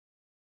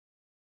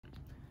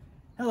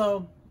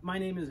Hello, my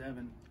name is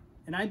Evan,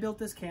 and I built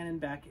this cannon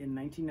back in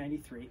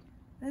 1993,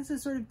 and it's a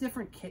sort of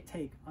different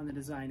take on the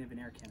design of an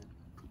air cannon.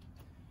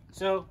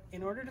 So,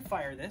 in order to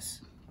fire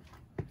this,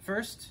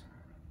 first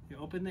you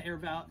open the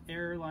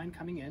air line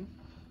coming in,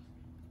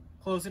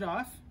 close it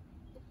off,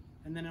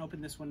 and then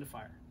open this one to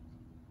fire.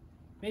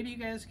 Maybe you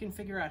guys can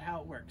figure out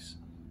how it works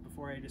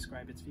before I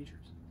describe its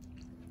features.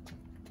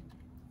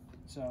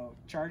 So,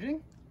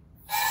 charging.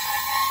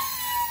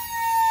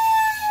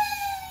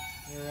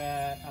 We're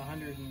at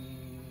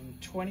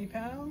 120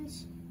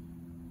 pounds,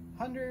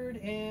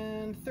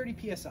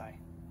 130 psi.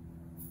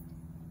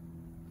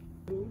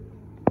 2,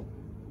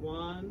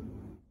 1.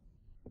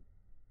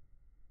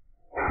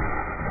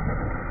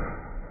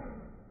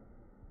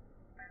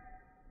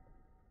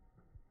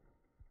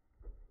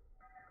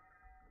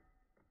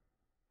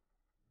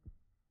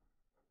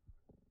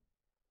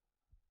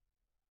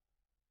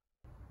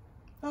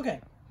 Okay,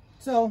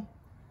 so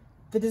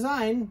the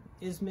design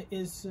is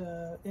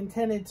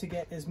intended to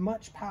get as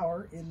much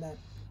power in that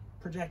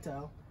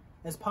projectile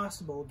as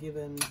possible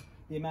given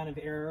the amount of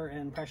air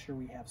and pressure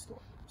we have stored.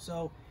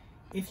 So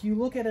if you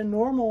look at a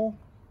normal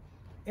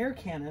air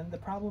cannon, the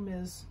problem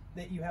is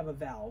that you have a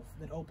valve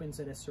that opens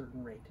at a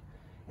certain rate.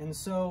 And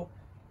so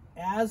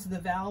as the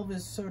valve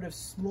is sort of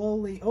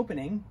slowly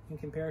opening in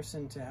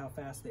comparison to how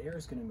fast the air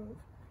is going to move,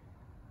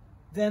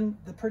 then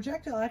the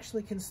projectile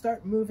actually can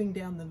start moving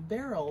down the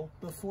barrel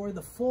before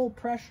the full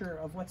pressure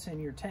of what's in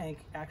your tank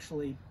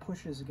actually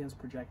pushes against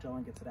projectile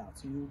and gets it out.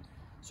 So you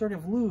sort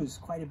of lose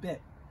quite a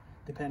bit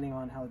depending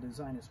on how the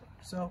design is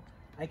worked. So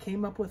I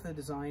came up with a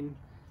design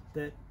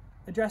that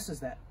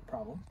addresses that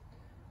problem.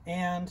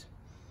 And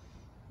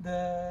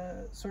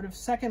the sort of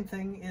second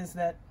thing is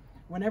that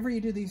whenever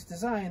you do these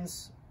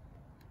designs,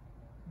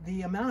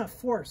 the amount of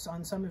force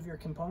on some of your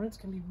components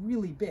can be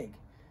really big.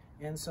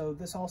 And so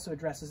this also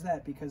addresses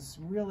that, because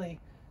really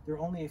there are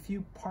only a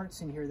few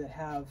parts in here that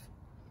have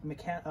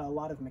a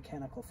lot of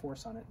mechanical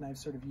force on it. And I've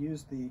sort of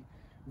used the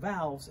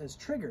valves as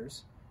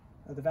triggers,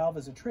 the valve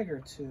as a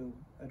trigger to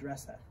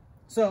address that.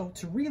 So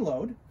to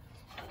reload,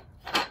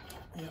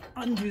 you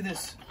undo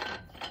this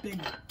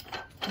big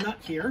nut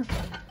here,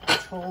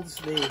 which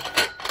holds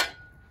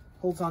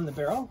on the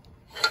barrel.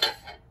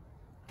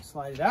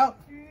 Slide it out.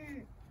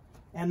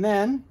 And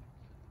then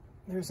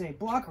there's a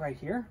block right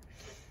here.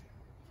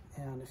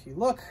 And if you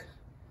look,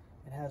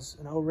 it has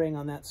an O-ring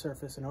on that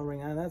surface, an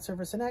O-ring on that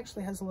surface, and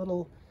actually has a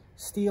little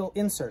steel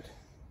insert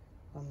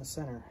on the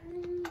center.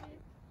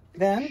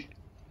 Then,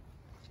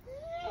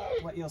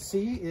 what you'll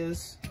see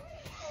is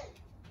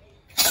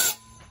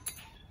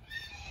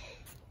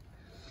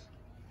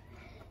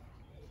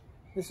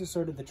this is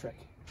sort of the trick.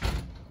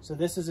 So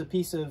this is a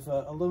piece of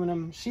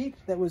aluminum sheet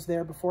that was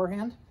there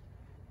beforehand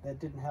that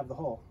didn't have the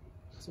hole.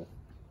 So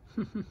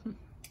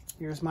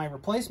here's my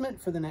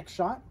replacement for the next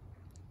shot.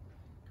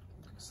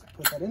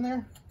 Put that in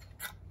there.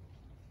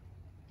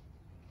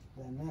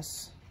 Then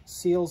this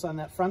seals on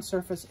that front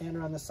surface and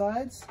on the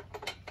sides.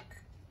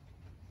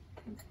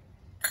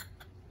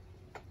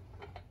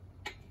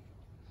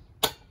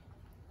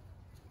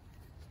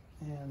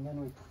 And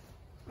then we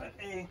put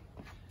a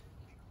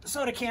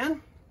soda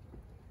can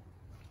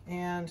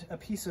and a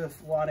piece of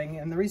wadding.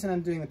 And the reason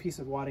I'm doing the piece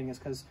of wadding is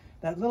because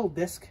that little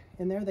disc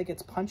in there that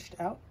gets punched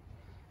out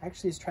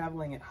actually is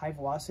traveling at high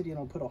velocity and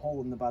will put a hole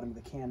in the bottom of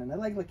the can. And I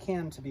like the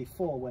can to be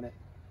full when it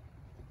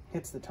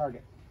hits the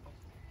target.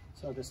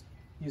 So I'll just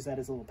use that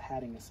as a little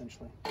padding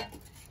essentially.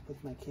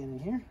 Put my can in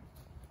here,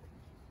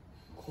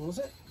 close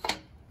it,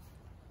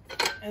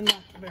 and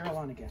knock the barrel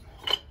on again.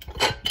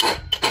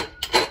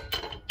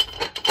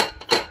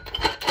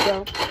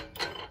 So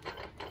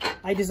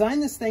I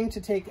designed this thing to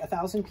take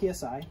 1,000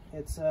 psi.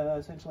 It's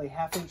essentially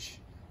half inch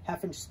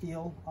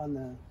steel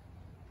on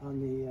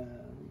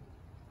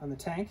the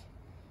tank.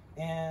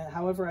 And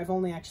however, I've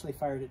only actually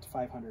fired it to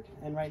 500.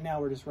 And right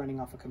now we're just running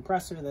off a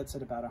compressor that's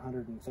at about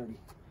 130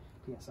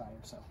 psi or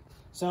so.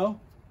 So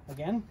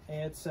again,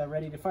 it's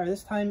ready to fire.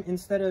 This time,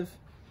 instead of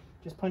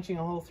just punching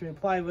a hole through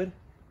plywood,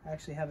 I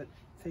actually have it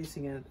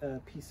facing a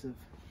piece of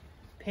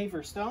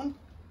paver stone.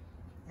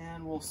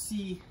 And we'll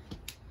see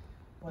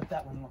what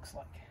that one looks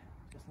like.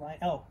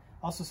 Oh,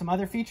 also some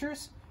other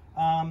features.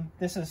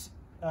 This is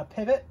a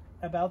pivot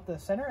about the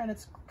center, and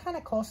it's kind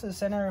of close to the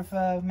center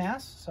of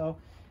mass, so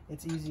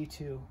it's easy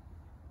to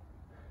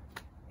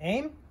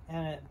aim,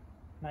 and it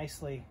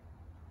nicely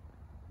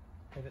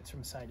pivots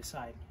from side to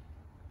side.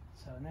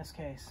 So in this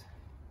case,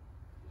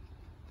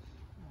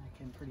 I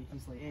can pretty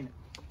easily aim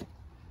it.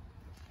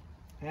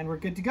 And we're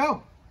good to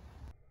go.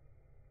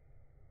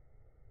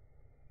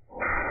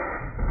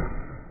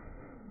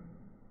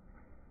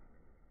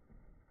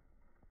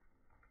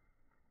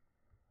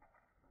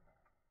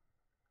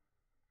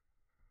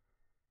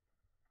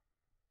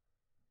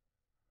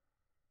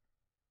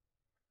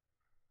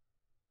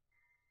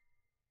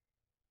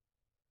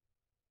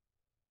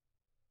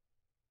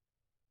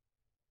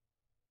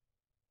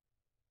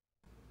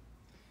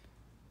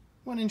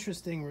 One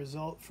interesting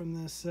result from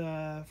this,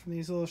 from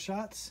these little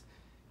shots,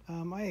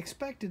 I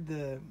expected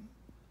the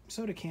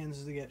soda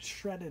cans to get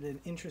shredded in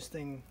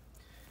interesting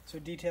so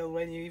detailed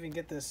way. You even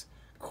get this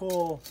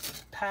cool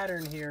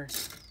pattern here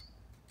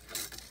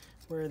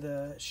where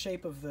the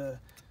shape of the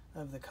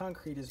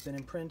concrete has been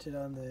imprinted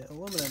on the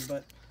aluminum,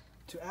 but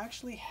to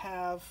actually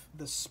have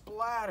the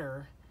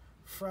splatter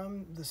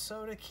from the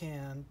soda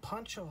can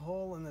punch a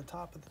hole in the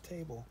top of the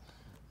table,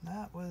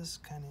 that was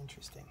kind of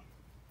interesting.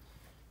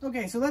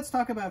 Okay, so let's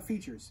talk about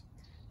features.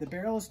 The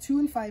barrel is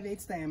 2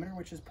 5/8 diameter,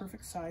 which is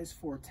perfect size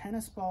for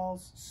tennis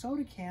balls,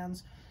 soda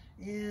cans,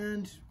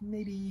 and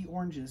maybe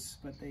oranges,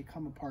 but they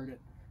come apart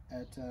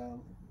at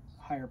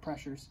higher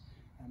pressures,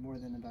 more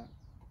than about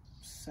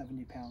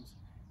 70 pounds.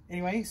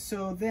 Anyway,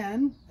 so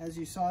then, as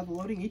you saw the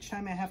loading, each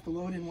time I have to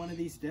load in one of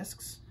these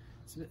discs.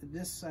 So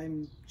this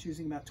I'm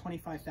choosing about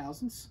 25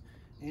 thousandths,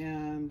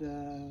 and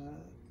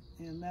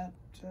that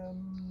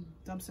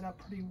dumps it out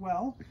pretty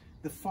well.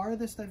 The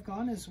farthest I've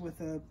gone is with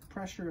a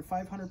pressure of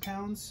 500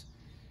 pounds.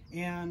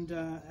 And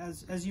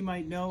as you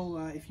might know,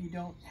 if you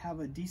don't have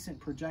a decent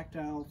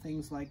projectile,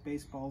 things like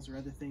baseballs or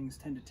other things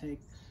tend to take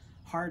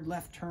hard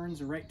left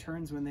turns or right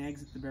turns when they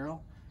exit the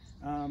barrel.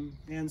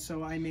 And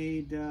so I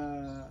made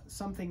a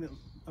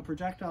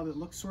projectile that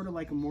looks sort of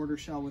like a mortar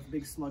shell with a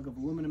big slug of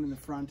aluminum in the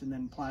front and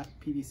then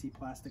PVC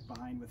plastic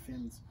behind with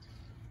fins.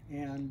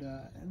 And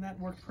that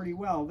worked pretty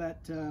well.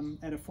 That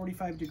at a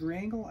 45-degree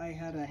angle, I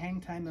had a hang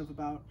time of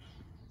about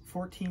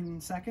 14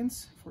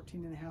 seconds,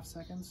 14 and a half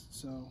seconds.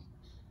 So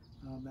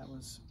that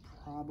was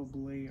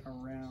probably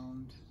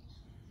around,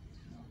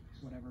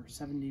 whatever,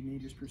 70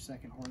 meters per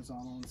second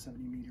horizontal and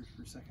 70 meters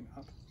per second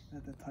up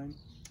at that time.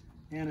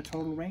 And a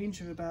total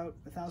range of about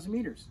 1,000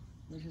 meters,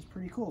 which is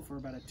pretty cool for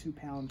about a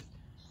 2-pound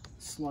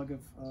slug of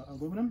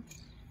aluminum.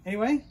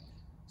 Anyway,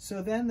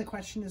 so then the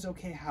question is,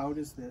 okay, how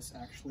does this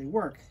actually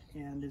work?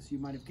 And as you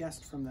might have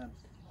guessed from the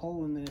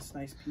hole in this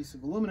nice piece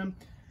of aluminum,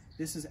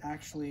 this is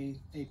actually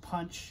a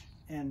punch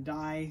and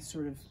die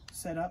sort of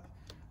setup,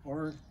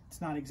 or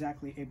it's not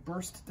exactly a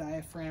burst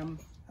diaphragm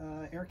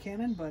air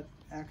cannon, but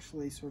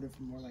actually sort of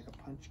more like a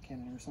punch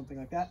cannon or something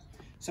like that.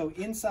 So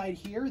inside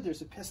here,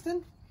 there's a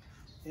piston.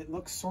 It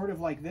looks sort of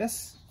like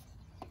this,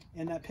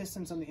 and that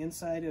piston's on the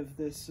inside of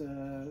this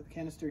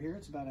canister here.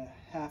 It's about a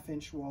 1/2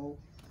 inch wall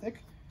thick.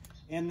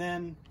 And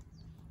then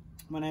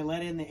when I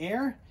let in the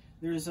air,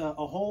 there's a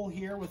hole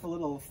here with a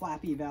little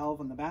flappy valve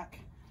on the back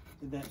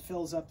that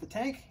fills up the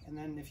tank. And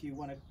then if you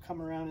want to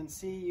come around and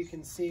see, you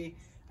can see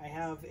I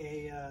have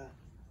a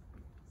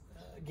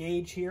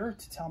gauge here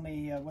to tell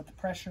me what the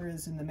pressure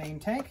is in the main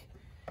tank,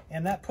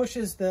 and that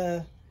pushes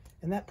the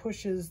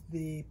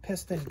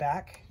piston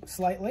back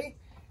slightly.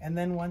 And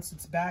then once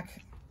it's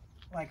back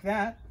like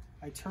that,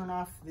 I turn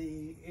off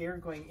the air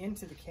going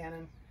into the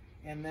cannon,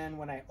 and then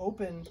when I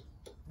open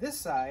this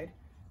side,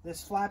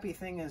 this flappy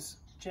thing is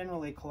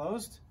generally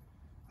closed.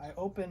 I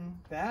open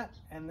that,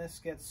 and this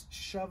gets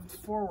shoved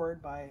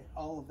forward by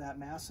all of that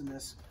mass in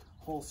this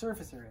whole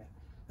surface area.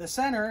 The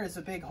center is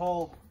a big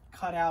hole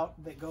cut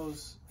out that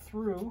goes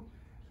through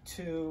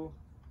to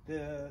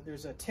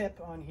there's a tip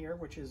on here,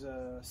 which is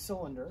a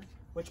cylinder,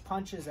 which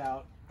punches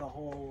out the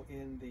hole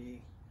in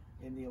the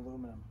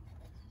aluminum.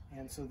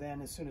 And so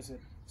then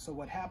so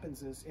what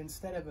happens is,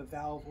 instead of a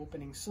valve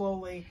opening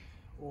slowly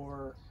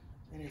or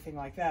anything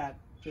like that,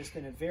 just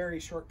in a very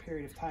short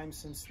period of time,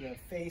 since the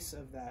face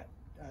of that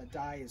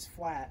die is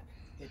flat,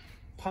 it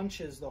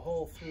punches the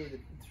hole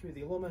through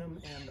the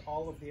aluminum, and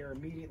all of the air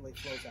immediately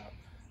flows out.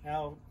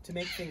 Now, to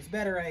make things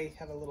better, I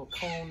have a little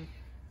cone.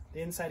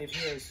 The inside of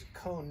here is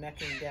cone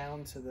necking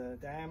down to the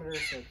diameter,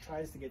 so it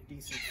tries to get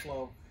decent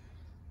flow,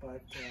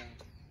 but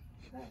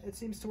it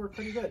seems to work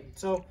pretty good.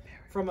 So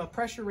from a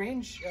pressure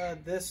range,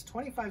 this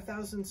 25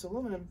 thousandths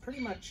aluminum pretty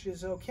much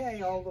is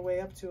okay all the way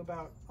up to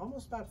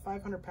almost about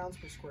 500 pounds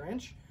per square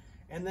inch.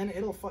 And then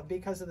it'll,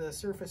 because of the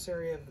surface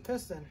area of the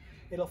piston,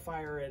 it'll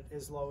fire it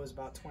as low as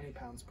about 20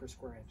 pounds per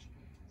square inch.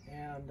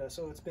 And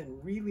so it's been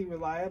really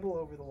reliable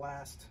over the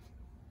last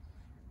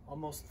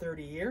almost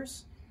 30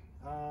 years.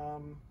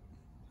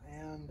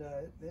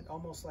 It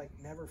almost like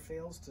never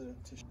fails to.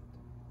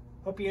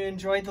 Hope you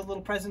enjoyed the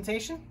little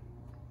presentation.